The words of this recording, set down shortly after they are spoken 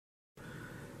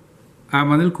I'm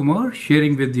Anil Kumar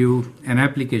sharing with you an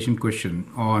application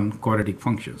question on quadratic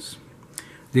functions.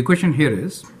 The question here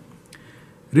is,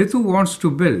 Ritu wants to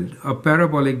build a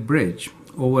parabolic bridge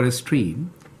over a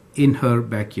stream in her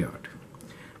backyard.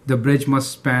 The bridge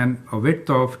must span a width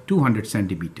of 200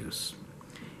 centimeters.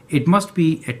 It must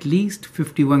be at least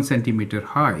 51 centimeter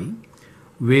high,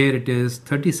 where it is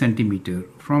 30 centimeter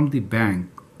from the bank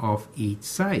of each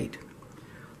side.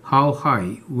 How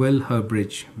high will her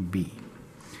bridge be?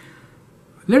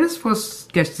 Let us first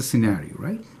sketch the scenario,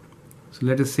 right? So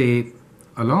let us say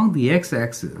along the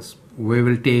x-axis, we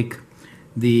will take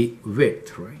the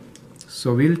width, right?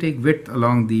 So we'll take width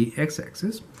along the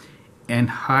x-axis and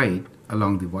height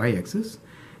along the y-axis.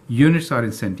 Units are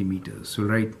in centimeters. So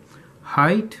write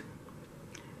height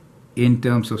in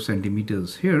terms of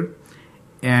centimeters here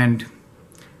and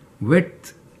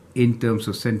width in terms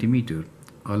of centimeter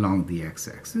along the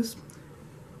x-axis.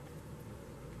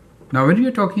 Now when we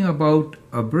are talking about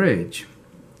a bridge,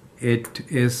 it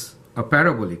is a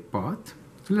parabolic path.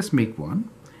 So let's make one.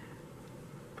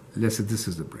 Let's say this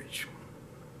is the bridge.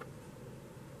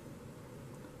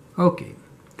 Okay.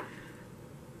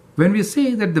 When we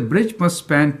say that the bridge must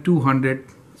span 200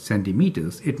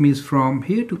 centimeters, it means from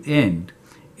here to end,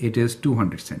 it is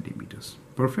 200 centimeters.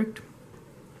 Perfect.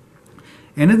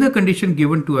 Another condition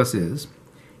given to us is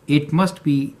it must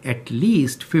be at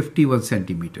least 51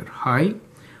 centimeter high,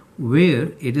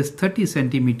 where it is 30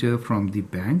 centimeter from the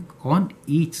bank on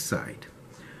each side.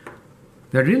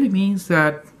 That really means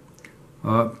that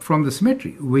from the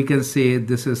symmetry, we can say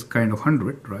this is kind of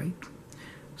 100, right?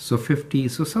 So 50,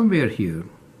 so somewhere here,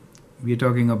 we are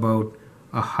talking about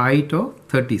a height of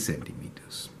 30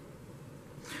 centimeters.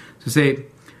 So say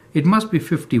it must be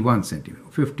 51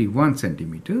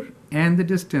 centimeter, and the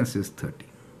distance is 30.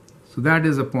 So that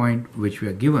is a point which we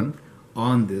are given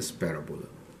on this parabola.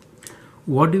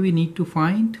 What do we need to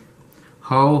find?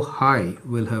 How high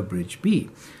will her bridge be?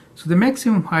 So the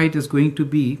maximum height is going to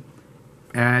be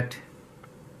at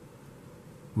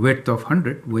width of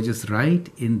 100, which is right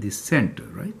in the center,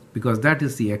 right? Because that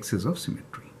is the axis of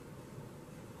symmetry.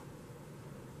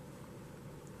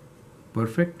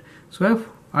 Perfect. So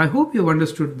I hope you have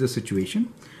understood the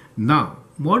situation. Now,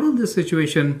 model this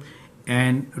situation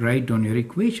and write down your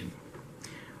equation.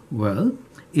 Well,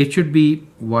 it should be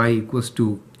y equals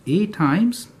to a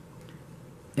times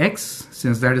x,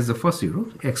 since that is the first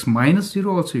zero, x minus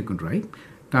 0 also you could write,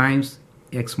 times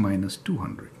x minus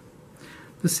 200.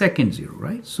 The second zero,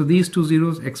 right? So these two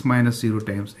zeros, x minus 0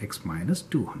 times x minus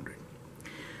 200.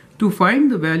 To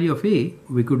find the value of a,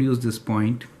 we could use this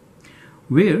point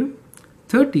where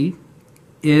 30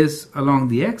 is along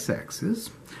the x-axis.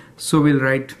 So we'll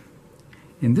write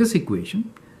in this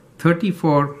equation 30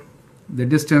 for the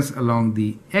distance along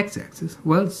the x-axis.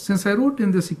 Well, since I wrote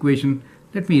in this equation,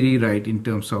 let me rewrite in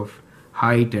terms of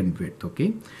height and width,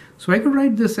 okay? So I could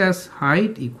write this as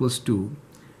height equals to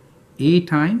a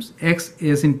times x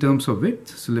is in terms of width,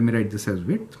 so let me write this as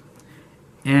width,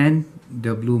 and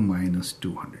w minus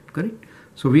 200, correct?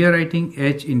 So we are writing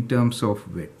h in terms of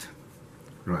width,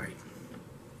 right?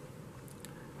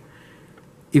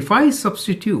 If I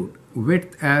substitute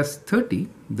width as 30,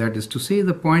 that is to say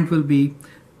the point will be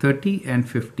 30 and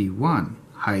 51,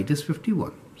 height is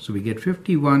 51. So we get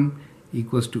 51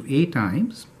 equals to a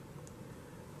times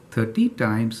 30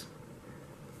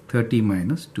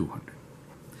 minus 200.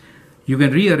 You can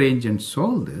rearrange and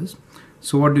solve this.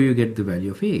 So what do you get the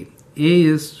value of a? A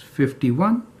is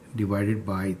 51 divided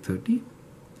by 30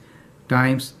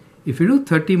 times, if you do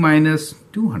 30 minus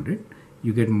 200,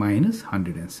 you get minus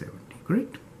 170,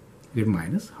 correct? You get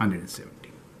minus 170.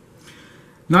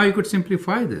 Now you could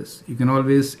simplify this. You can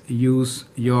always use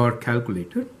your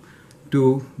calculator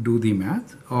to do the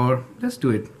math, or let's do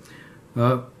it.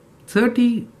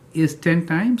 30 is 10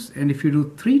 times, and if you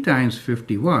do 3 times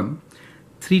 51,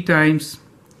 3 times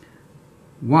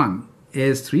 1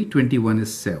 is 3, 21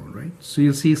 is 7, right? So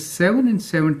you'll see 7 and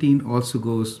 17 also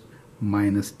goes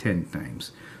minus 10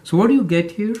 times. So what you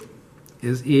get here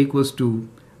is a equals to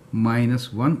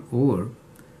minus 1 over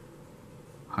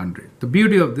 100. The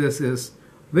beauty of this is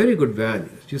very good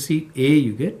values. You see a,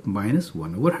 you get minus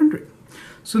 1 over 100.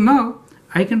 So now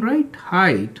I can write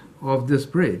height of this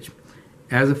bridge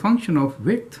as a function of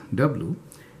width w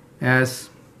as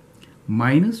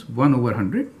minus 1 over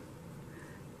 100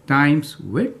 times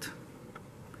width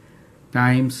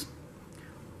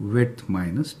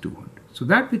minus 200. So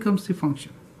that becomes the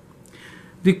function.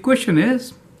 The question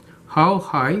is, how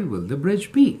high will the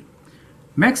bridge be?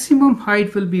 Maximum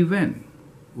height will be when?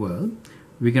 Well,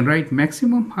 we can write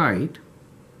maximum height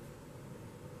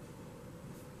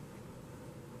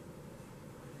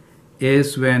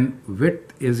is when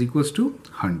width is equals to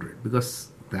 100, because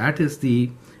that is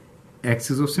the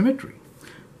axis of symmetry.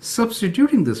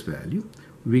 Substituting this value,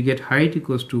 we get height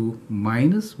equals to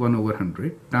minus 1 over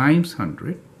 100 times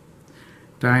 100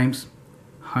 times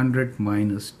 100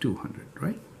 minus 200,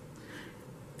 right?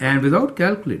 And without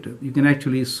calculator, you can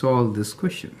actually solve this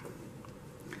question.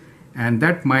 And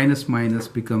that minus minus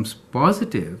becomes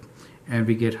positive, and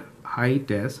we get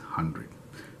height as 100.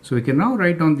 So we can now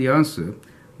write down the answer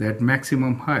that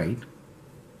maximum height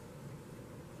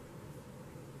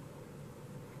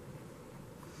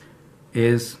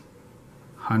is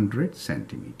 100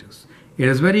 centimeters. It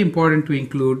is very important to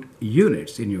include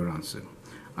units in your answer.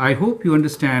 I hope you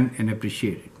understand and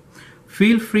appreciate it.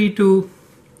 Feel free to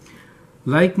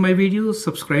like my videos,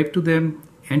 subscribe to them,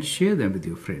 and share them with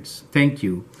your friends. Thank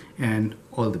you, and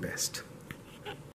all the best.